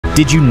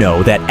Did you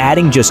know that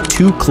adding just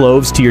 2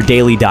 cloves to your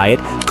daily diet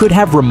could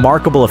have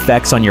remarkable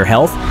effects on your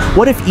health?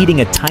 What if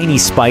eating a tiny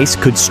spice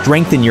could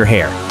strengthen your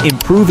hair,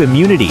 improve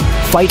immunity,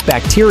 fight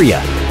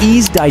bacteria,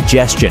 ease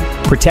digestion,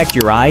 protect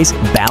your eyes,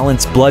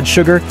 balance blood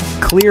sugar,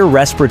 clear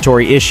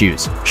respiratory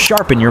issues,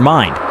 sharpen your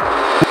mind?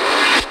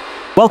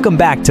 Welcome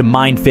back to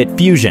MindFit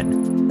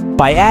Fusion.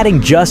 By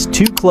adding just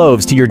 2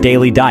 cloves to your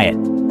daily diet,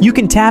 you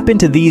can tap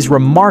into these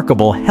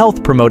remarkable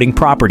health-promoting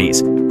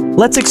properties.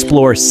 Let's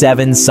explore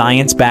 7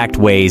 science-backed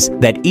ways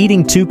that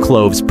eating 2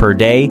 cloves per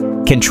day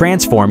can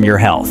transform your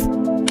health.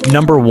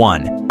 Number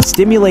 1.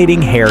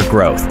 Stimulating hair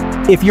growth.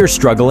 If you're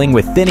struggling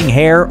with thinning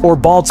hair or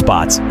bald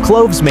spots,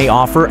 cloves may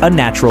offer a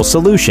natural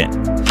solution.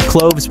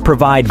 Cloves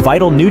provide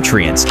vital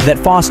nutrients that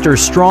foster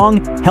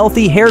strong,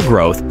 healthy hair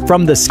growth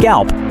from the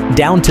scalp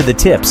down to the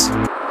tips.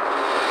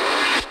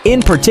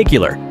 In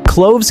particular,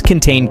 cloves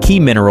contain key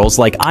minerals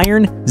like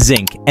iron,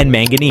 zinc, and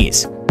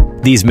manganese.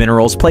 These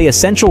minerals play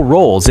essential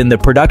roles in the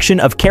production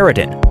of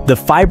keratin, the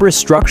fibrous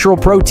structural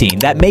protein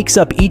that makes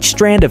up each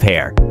strand of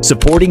hair.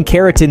 Supporting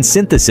keratin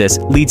synthesis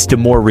leads to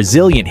more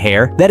resilient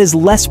hair that is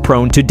less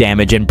prone to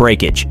damage and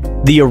breakage.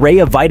 The array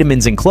of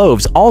vitamins in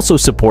cloves also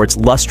supports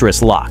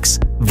lustrous locks.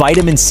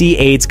 Vitamin C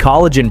aids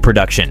collagen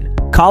production.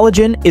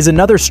 Collagen is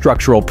another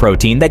structural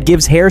protein that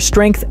gives hair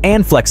strength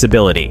and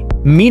flexibility.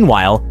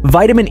 Meanwhile,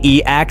 vitamin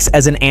E acts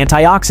as an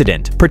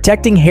antioxidant,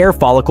 protecting hair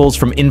follicles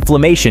from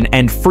inflammation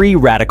and free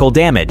radical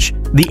damage.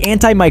 The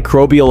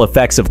antimicrobial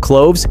effects of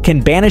cloves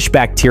can banish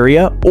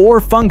bacteria or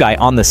fungi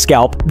on the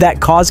scalp that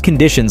cause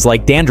conditions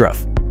like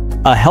dandruff.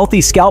 A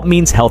healthy scalp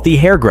means healthy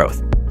hair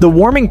growth. The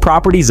warming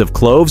properties of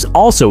cloves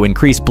also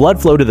increase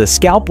blood flow to the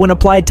scalp when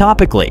applied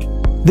topically.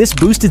 This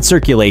boosted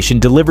circulation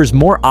delivers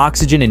more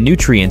oxygen and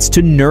nutrients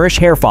to nourish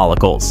hair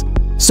follicles.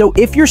 So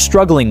if you're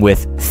struggling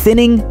with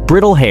thinning,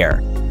 brittle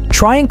hair,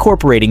 try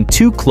incorporating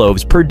 2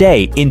 cloves per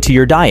day into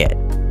your diet.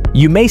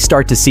 You may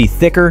start to see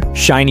thicker,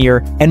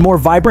 shinier, and more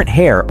vibrant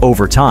hair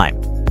over time.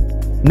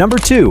 Number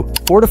 2.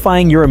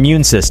 Fortifying your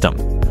immune system.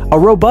 A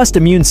robust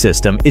immune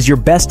system is your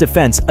best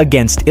defense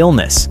against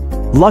illness.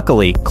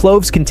 Luckily,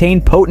 cloves contain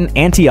potent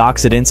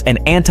antioxidants and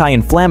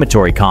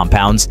anti-inflammatory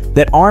compounds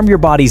that arm your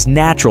body's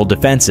natural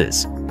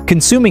defenses.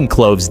 Consuming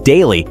cloves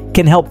daily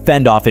can help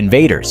fend off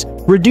invaders,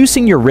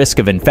 reducing your risk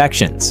of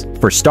infections.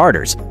 For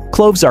starters,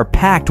 cloves are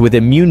packed with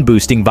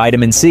immune-boosting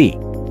vitamin C.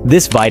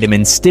 This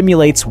vitamin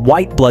stimulates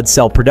white blood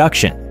cell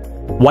production.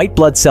 White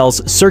blood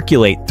cells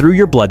circulate through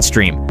your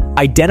bloodstream,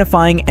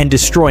 identifying and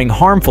destroying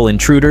harmful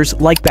intruders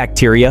like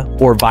bacteria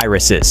or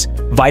viruses.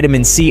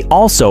 Vitamin C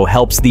also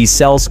helps these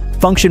cells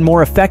function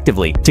more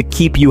effectively to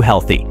keep you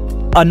healthy.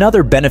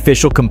 Another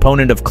beneficial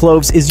component of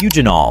cloves is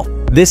eugenol.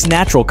 This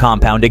natural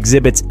compound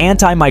exhibits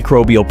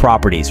antimicrobial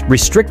properties,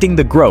 restricting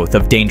the growth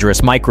of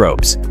dangerous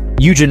microbes.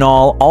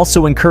 Eugenol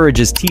also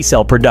encourages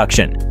T-cell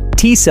production.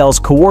 T-cells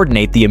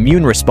coordinate the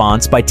immune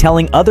response by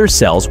telling other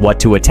cells what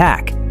to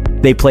attack.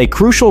 They play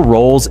crucial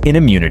roles in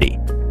immunity.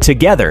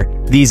 Together,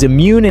 these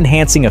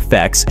immune-enhancing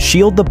effects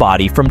shield the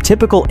body from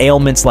typical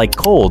ailments like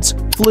colds,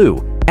 flu,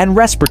 and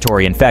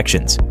respiratory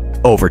infections.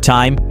 Over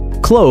time,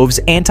 cloves'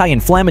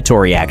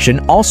 anti-inflammatory action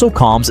also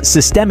calms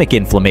systemic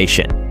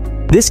inflammation.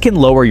 This can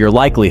lower your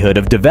likelihood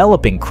of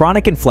developing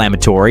chronic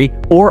inflammatory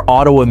or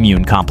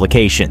autoimmune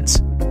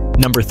complications.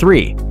 Number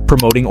 3.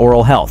 Promoting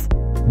oral health.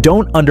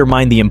 Don't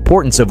undermine the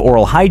importance of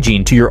oral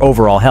hygiene to your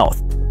overall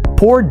health.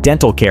 Poor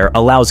dental care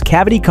allows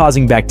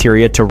cavity-causing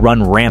bacteria to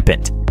run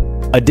rampant.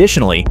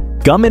 Additionally,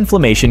 gum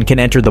inflammation can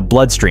enter the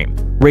bloodstream,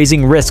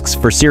 raising risks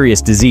for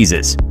serious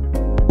diseases.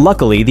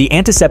 Luckily, the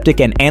antiseptic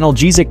and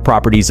analgesic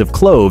properties of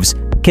cloves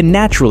can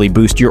naturally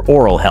boost your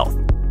oral health.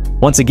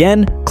 Once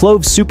again,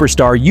 cloves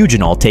superstar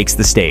eugenol takes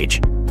the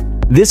stage.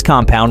 This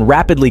compound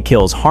rapidly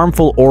kills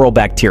harmful oral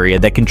bacteria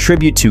that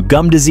contribute to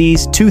gum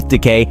disease, tooth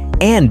decay,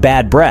 and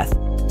bad breath.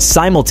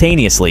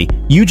 Simultaneously,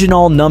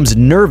 eugenol numbs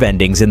nerve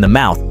endings in the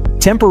mouth,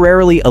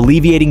 temporarily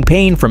alleviating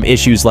pain from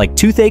issues like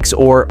toothaches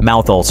or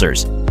mouth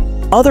ulcers.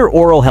 Other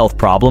oral health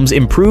problems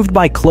improved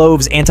by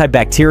cloves'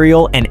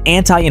 antibacterial and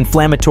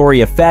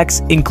anti-inflammatory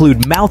effects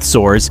include mouth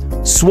sores,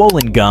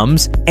 swollen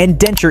gums, and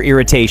denture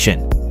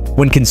irritation.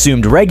 When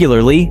consumed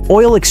regularly,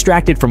 oil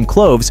extracted from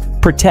cloves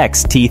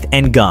protects teeth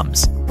and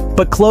gums.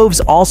 But cloves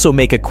also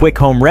make a quick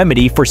home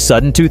remedy for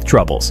sudden tooth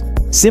troubles.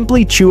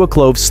 Simply chew a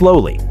clove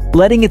slowly,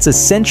 letting its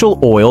essential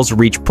oils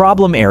reach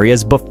problem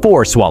areas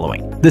before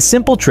swallowing. The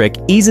simple trick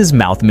eases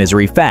mouth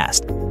misery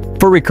fast.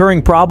 For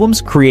recurring problems,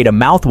 create a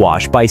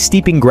mouthwash by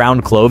steeping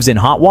ground cloves in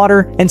hot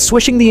water and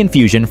swishing the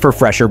infusion for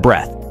fresher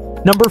breath.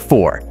 Number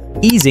 4.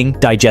 Easing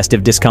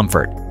digestive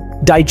discomfort.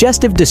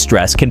 Digestive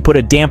distress can put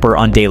a damper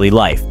on daily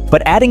life,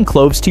 but adding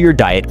cloves to your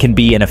diet can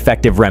be an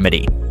effective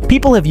remedy.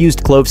 People have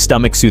used clove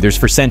stomach soothers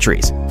for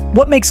centuries.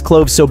 What makes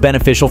cloves so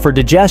beneficial for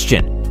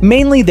digestion?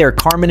 Mainly their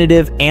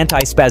carminative,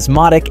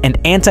 antispasmodic, and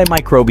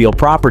antimicrobial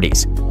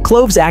properties.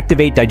 Cloves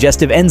activate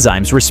digestive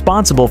enzymes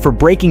responsible for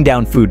breaking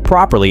down food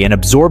properly and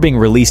absorbing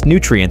released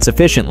nutrients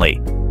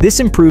efficiently. This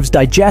improves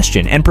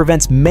digestion and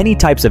prevents many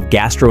types of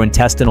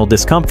gastrointestinal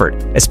discomfort,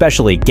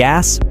 especially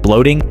gas,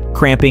 bloating,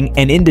 cramping,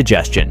 and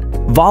indigestion.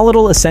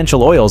 Volatile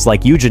essential oils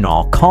like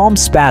eugenol calm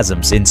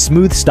spasms in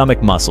smooth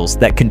stomach muscles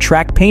that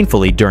contract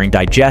painfully during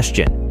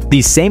digestion.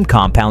 These same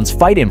compounds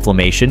fight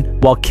inflammation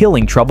while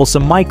killing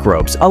troublesome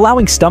microbes,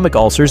 allowing stomach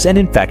ulcers and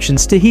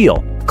infections to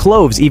heal.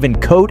 Cloves even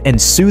coat and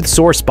soothe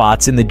sore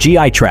spots in the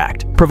GI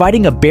tract,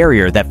 providing a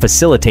barrier that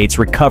facilitates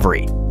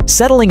recovery.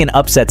 Settling an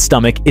upset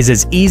stomach is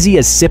as easy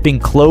as sipping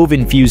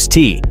clove-infused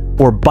tea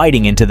or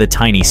biting into the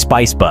tiny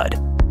spice bud.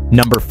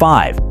 Number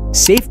 5.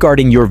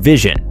 Safeguarding your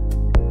vision.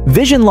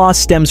 Vision loss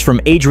stems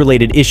from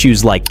age-related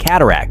issues like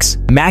cataracts,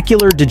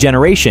 macular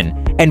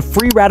degeneration, and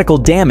free radical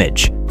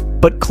damage.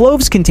 But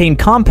cloves contain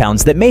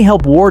compounds that may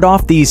help ward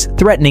off these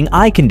threatening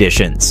eye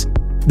conditions.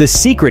 The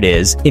secret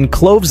is in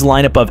cloves'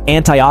 lineup of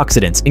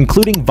antioxidants,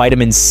 including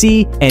vitamin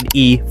C and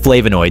E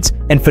flavonoids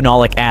and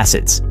phenolic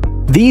acids.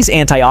 These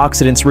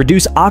antioxidants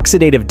reduce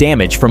oxidative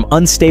damage from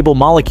unstable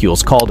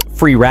molecules called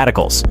free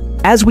radicals.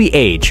 As we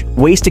age,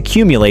 waste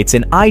accumulates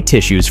in eye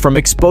tissues from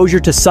exposure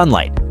to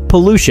sunlight,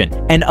 pollution,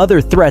 and other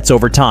threats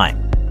over time.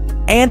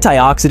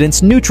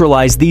 Antioxidants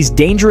neutralize these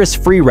dangerous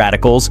free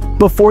radicals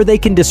before they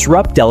can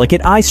disrupt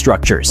delicate eye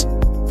structures.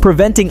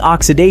 Preventing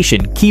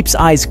oxidation keeps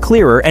eyes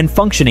clearer and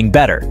functioning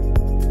better.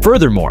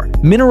 Furthermore,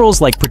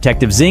 minerals like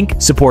protective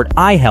zinc support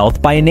eye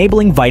health by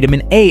enabling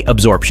vitamin A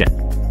absorption.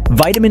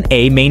 Vitamin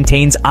A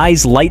maintains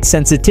eyes' light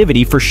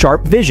sensitivity for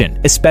sharp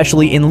vision,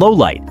 especially in low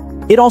light.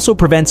 It also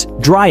prevents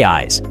dry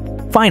eyes.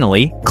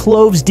 Finally,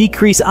 cloves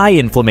decrease eye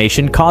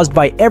inflammation caused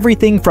by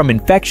everything from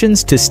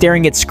infections to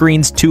staring at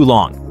screens too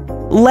long.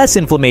 Less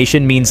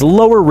inflammation means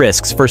lower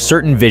risks for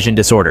certain vision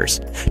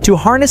disorders. To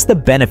harness the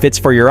benefits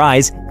for your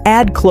eyes,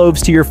 add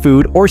cloves to your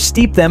food or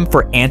steep them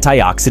for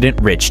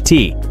antioxidant-rich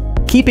tea.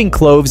 Keeping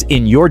cloves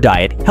in your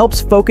diet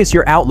helps focus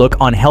your outlook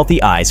on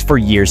healthy eyes for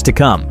years to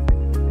come.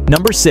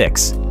 Number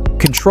 6.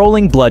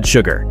 Controlling blood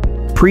sugar.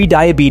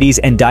 Prediabetes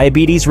and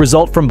diabetes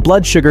result from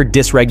blood sugar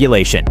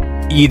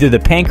dysregulation. Either the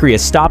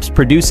pancreas stops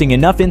producing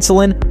enough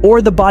insulin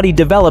or the body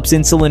develops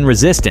insulin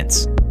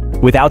resistance.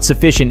 Without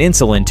sufficient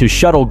insulin to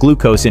shuttle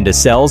glucose into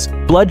cells,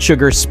 blood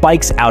sugar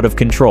spikes out of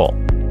control.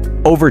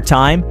 Over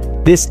time,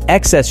 this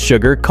excess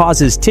sugar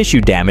causes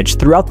tissue damage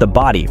throughout the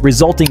body,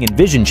 resulting in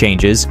vision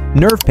changes,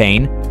 nerve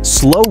pain,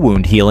 slow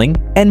wound healing,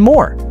 and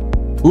more.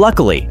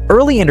 Luckily,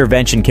 early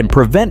intervention can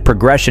prevent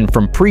progression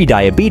from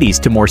pre-diabetes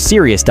to more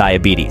serious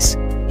diabetes.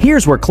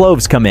 Here's where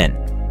cloves come in.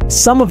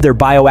 Some of their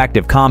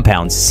bioactive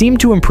compounds seem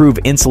to improve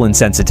insulin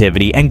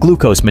sensitivity and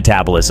glucose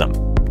metabolism.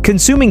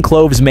 Consuming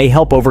cloves may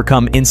help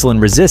overcome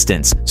insulin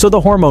resistance, so the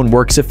hormone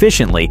works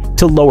efficiently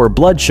to lower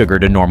blood sugar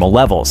to normal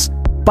levels.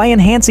 By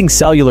enhancing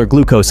cellular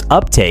glucose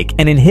uptake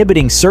and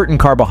inhibiting certain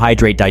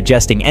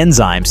carbohydrate-digesting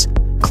enzymes,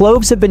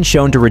 cloves have been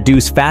shown to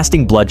reduce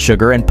fasting blood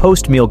sugar and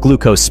post-meal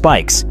glucose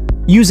spikes.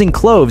 Using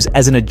cloves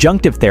as an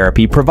adjunctive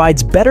therapy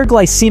provides better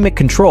glycemic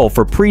control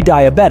for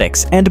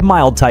pre-diabetics and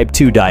mild type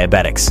 2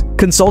 diabetics.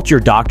 Consult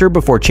your doctor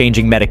before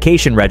changing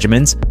medication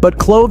regimens, but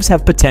cloves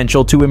have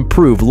potential to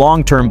improve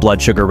long-term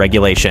blood sugar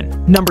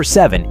regulation. Number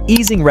 7.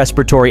 Easing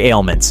respiratory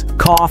ailments.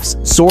 Coughs,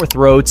 sore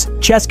throats,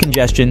 chest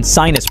congestion,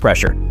 sinus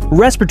pressure.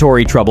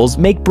 Respiratory troubles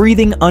make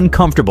breathing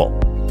uncomfortable.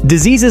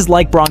 Diseases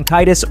like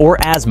bronchitis or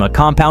asthma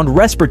compound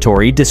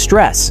respiratory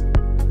distress.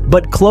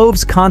 But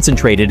cloves'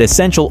 concentrated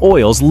essential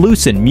oils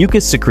loosen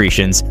mucus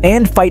secretions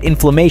and fight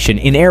inflammation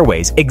in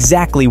airways,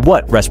 exactly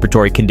what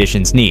respiratory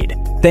conditions need.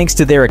 Thanks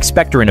to their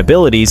expectorant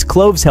abilities,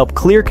 cloves help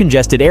clear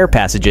congested air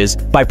passages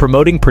by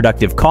promoting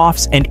productive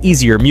coughs and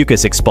easier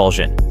mucus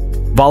expulsion.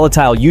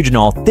 Volatile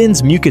eugenol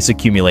thins mucus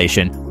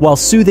accumulation while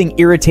soothing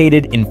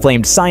irritated,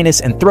 inflamed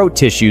sinus and throat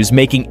tissues,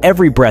 making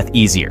every breath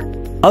easier.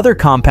 Other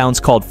compounds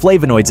called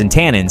flavonoids and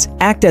tannins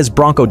act as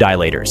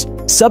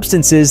bronchodilators,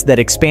 substances that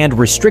expand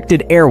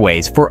restricted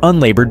airways for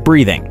unlabored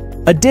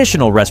breathing.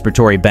 Additional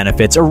respiratory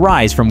benefits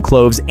arise from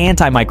cloves'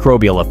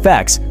 antimicrobial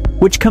effects,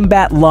 which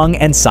combat lung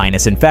and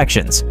sinus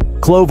infections.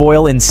 Clove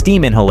oil in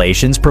steam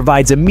inhalations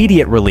provides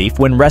immediate relief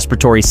when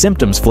respiratory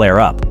symptoms flare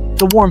up.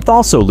 The warmth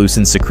also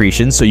loosens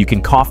secretions so you can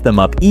cough them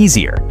up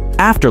easier.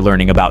 After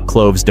learning about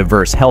cloves'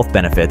 diverse health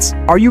benefits,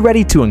 are you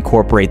ready to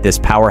incorporate this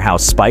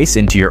powerhouse spice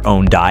into your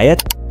own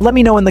diet? Let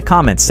me know in the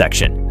comments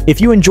section. If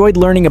you enjoyed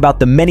learning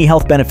about the many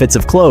health benefits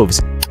of cloves,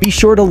 be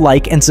sure to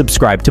like and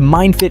subscribe to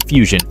MindFit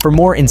Fusion for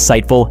more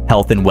insightful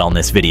health and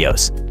wellness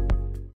videos.